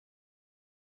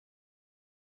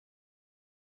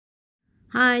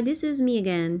Hi, this is me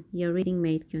again, your reading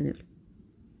mate Konul.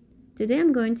 Today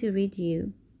I'm going to read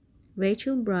you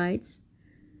Rachel Bright's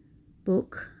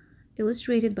book,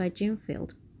 illustrated by Jim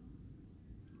Field.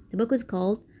 The book is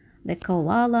called The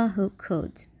Koala Who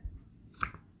Could.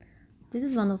 This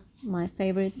is one of my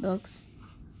favorite books,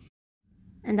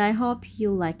 and I hope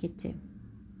you like it too.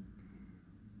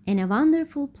 In a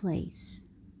wonderful place,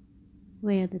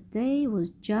 where the day was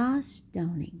just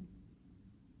dawning,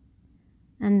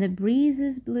 and the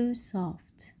breezes blew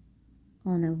soft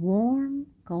on a warm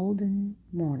golden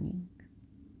morning.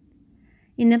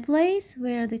 In a place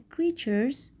where the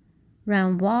creatures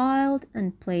ran wild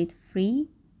and played free,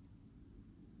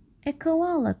 a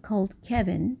koala called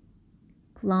Kevin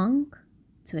clung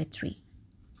to a tree.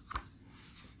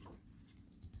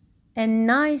 A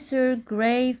nicer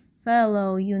gray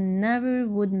fellow you never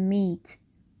would meet,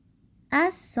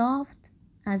 as soft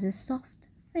as a soft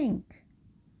thing,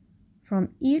 from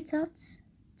ear tufts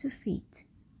to feet.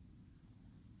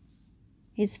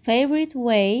 His favorite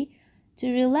way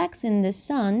to relax in the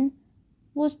sun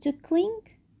was to cling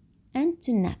and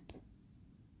to nap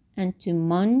and to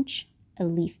munch a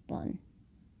leaf bun.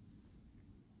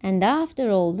 And after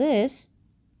all this,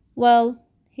 well,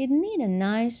 he'd need a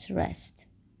nice rest.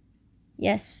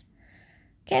 Yes,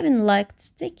 Kevin liked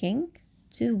sticking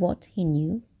to what he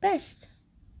knew best.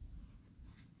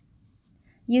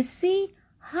 You see,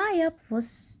 high up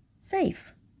was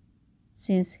safe,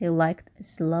 since he liked a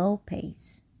slow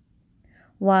pace,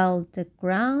 while the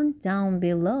ground down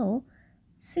below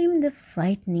seemed a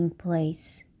frightening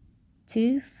place,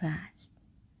 too fast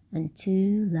and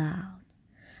too loud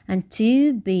and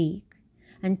too big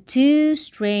and too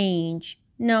strange.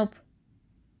 Nope,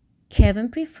 Kevin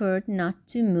preferred not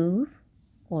to move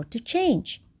or to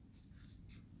change.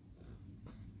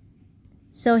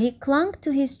 So he clung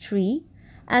to his tree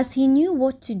as he knew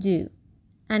what to do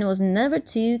and was never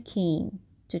too keen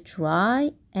to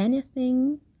try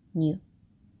anything new.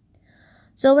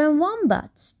 So when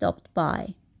Wombat stopped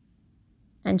by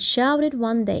and shouted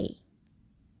one day,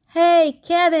 "Hey,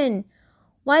 Kevin,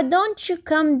 why don't you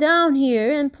come down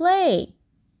here and play?"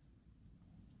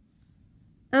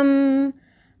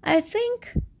 I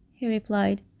think," he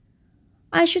replied,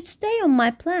 "I should stay on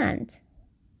my plant.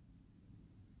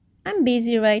 I'm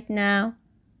busy right now.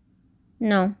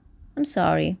 No, I'm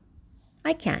sorry.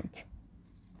 I can't."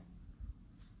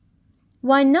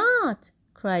 "Why not?"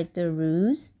 cried the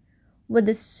Ruse, with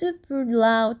a super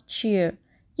loud cheer.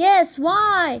 "Yes,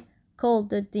 why?" called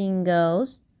the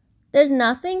Dingoes. "There's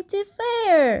nothing to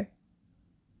fear."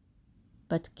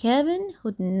 But Kevin,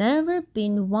 who'd never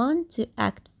been one to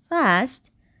act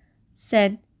fast,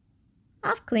 said,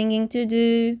 "I've clinging to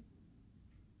do,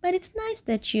 but it's nice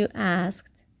that you asked."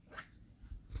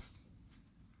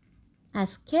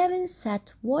 As Kevin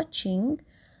sat watching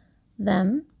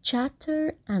them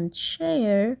chatter and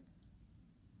share,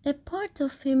 a part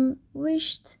of him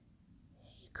wished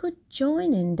he could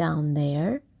join in down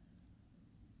there.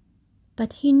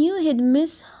 But he knew he'd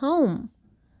miss home.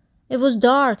 It was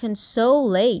dark and so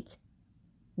late.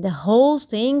 The whole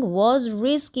thing was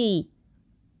risky.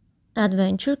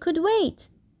 Adventure could wait.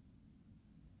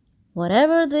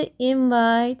 Whatever the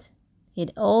invite,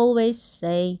 he'd always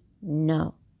say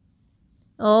no.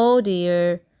 Oh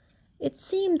dear, it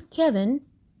seemed Kevin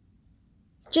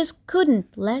just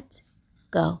couldn't let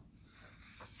go.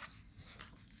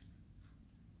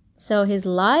 So his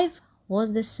life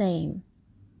was the same,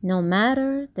 no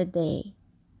matter the day.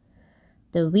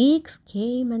 The weeks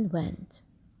came and went,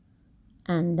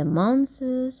 and the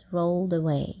months rolled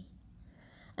away.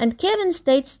 And Kevin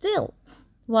stayed still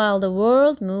while the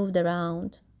world moved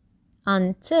around,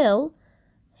 until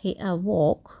he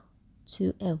awoke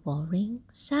to a whirring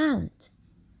sound.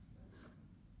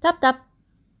 Tap, tap,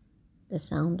 the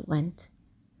sound went.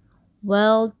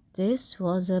 Well, this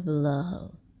was a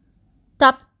blow.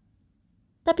 Tap,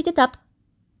 tappity tap,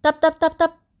 tap, tap, tap,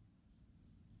 tap.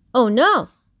 Oh no!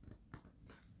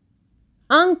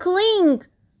 "Uncling!"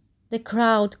 the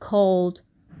crowd called,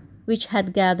 which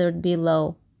had gathered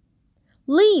below.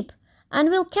 "Leap, and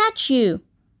we'll catch you.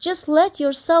 Just let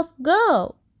yourself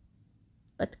go."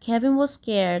 But Kevin was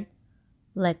scared.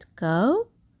 "Let go?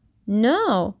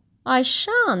 No, I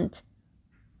shan't.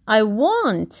 I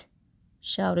won't,"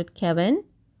 shouted Kevin.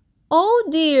 "Oh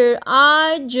dear,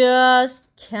 I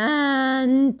just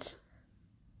can't."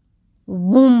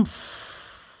 Whoomph!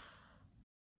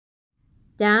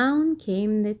 Down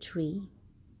came the tree,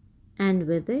 and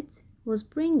with it was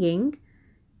bringing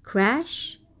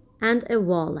crash and a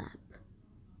wallop,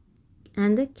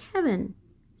 and a Kevin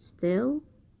still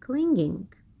clinging.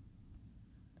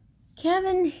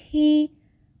 Kevin, he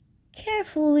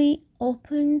carefully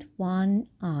opened one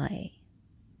eye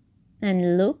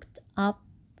and looked up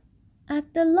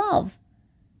at the love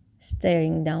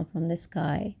staring down from the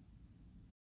sky.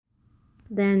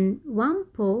 Then one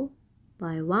paw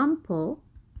by one paw,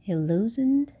 he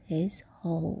loosened his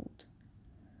hold.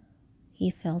 He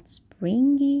felt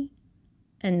springy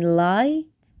and light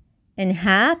and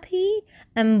happy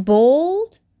and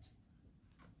bold.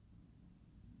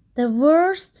 The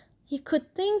worst he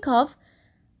could think of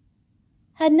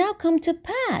had now come to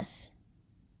pass,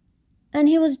 and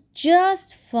he was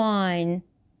just fine.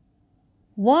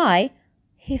 Why?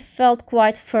 He felt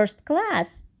quite first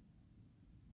class.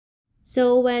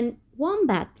 So when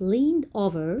Wombat leaned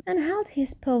over and held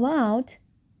his paw out,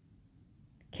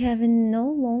 Kevin no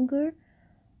longer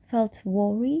felt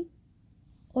worry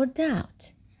or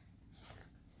doubt.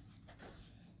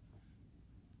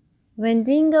 When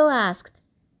Dingo asked,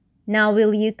 "Now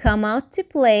will you come out to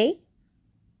play?"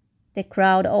 the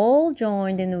crowd all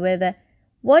joined in with a,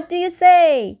 "What do you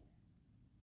say?"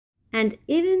 And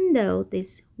even though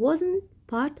this wasn't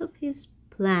part of his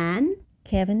plan,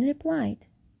 Kevin replied,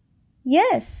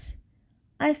 "Yes,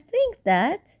 I think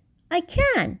that I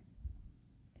can."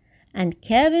 And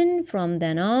Kevin from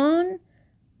then on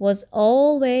was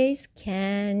always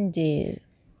can do.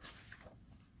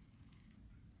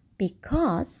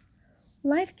 Because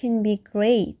life can be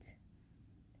great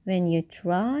when you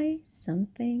try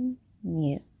something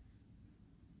new.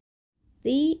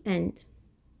 The end.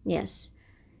 Yes,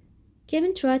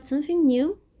 Kevin tried something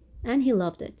new and he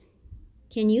loved it.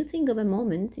 Can you think of a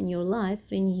moment in your life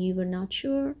when you were not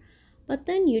sure, but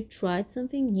then you tried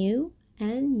something new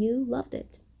and you loved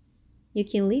it? You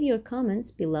can leave your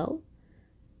comments below,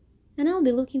 and I'll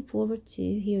be looking forward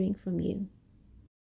to hearing from you.